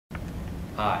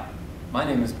Hi, my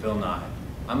name is Bill Nye.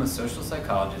 I'm a social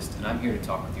psychologist and I'm here to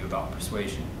talk with you about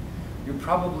persuasion. You're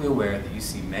probably aware that you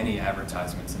see many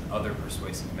advertisements and other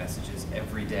persuasive messages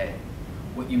every day.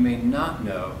 What you may not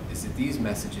know is that these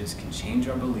messages can change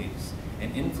our beliefs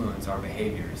and influence our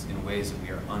behaviors in ways that we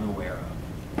are unaware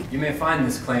of. You may find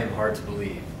this claim hard to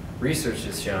believe. Research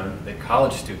has shown that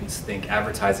college students think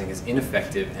advertising is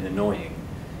ineffective and annoying,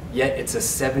 yet it's a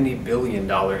 $70 billion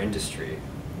industry.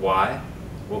 Why?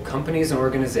 Well, companies and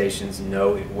organizations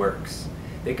know it works.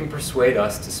 They can persuade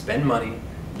us to spend money,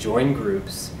 join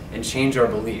groups, and change our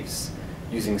beliefs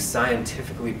using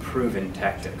scientifically proven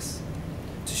tactics.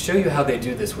 To show you how they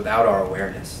do this without our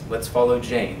awareness, let's follow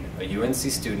Jane, a UNC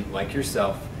student like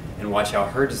yourself, and watch how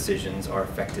her decisions are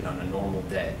affected on a normal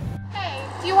day. Hey,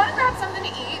 do you want to grab something to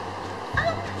eat?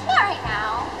 Yeah, right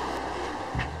now.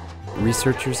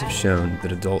 Researchers have shown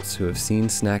that adults who have seen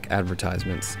snack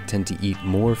advertisements tend to eat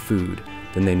more food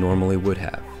than they normally would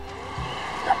have.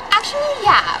 Actually,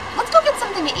 yeah. Let's go get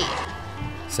something to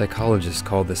eat. Psychologists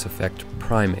call this effect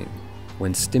priming,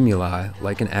 when stimuli,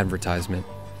 like an advertisement,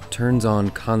 turns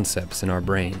on concepts in our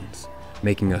brains,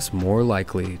 making us more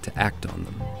likely to act on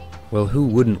them. Well, who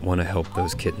wouldn't want to help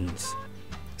those kittens?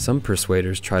 Some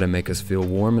persuaders try to make us feel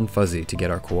warm and fuzzy to get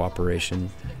our cooperation,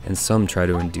 and some try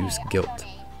to induce guilt.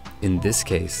 In this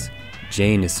case,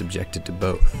 Jane is subjected to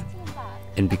both,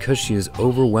 and because she is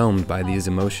overwhelmed by these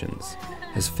emotions,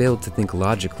 has failed to think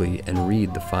logically and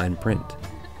read the fine print.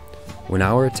 When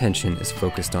our attention is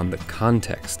focused on the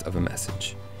context of a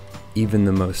message, even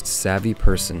the most savvy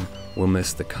person will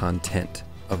miss the content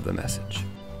of the message.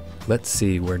 Let's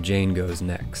see where Jane goes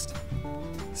next.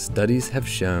 Studies have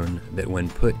shown that when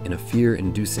put in a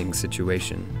fear-inducing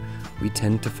situation, we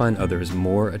tend to find others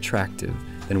more attractive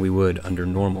than we would under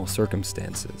normal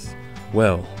circumstances.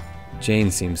 Well,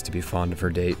 Jane seems to be fond of her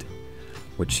date.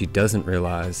 What she doesn't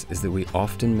realize is that we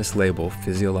often mislabel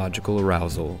physiological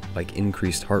arousal, like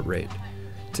increased heart rate,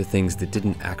 to things that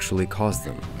didn't actually cause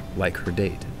them, like her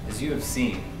date. As you have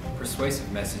seen,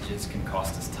 persuasive messages can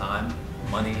cost us time,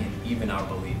 money, and even our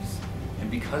beliefs. And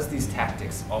because these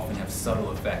tactics often have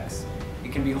subtle effects,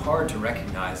 it can be hard to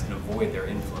recognize and avoid their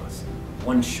influence.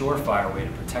 One surefire way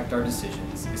to protect our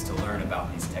decisions is to learn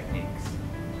about these techniques.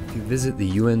 If you visit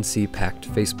the UNC Pact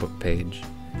Facebook page,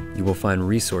 you will find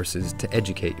resources to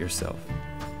educate yourself.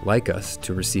 Like us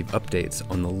to receive updates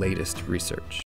on the latest research.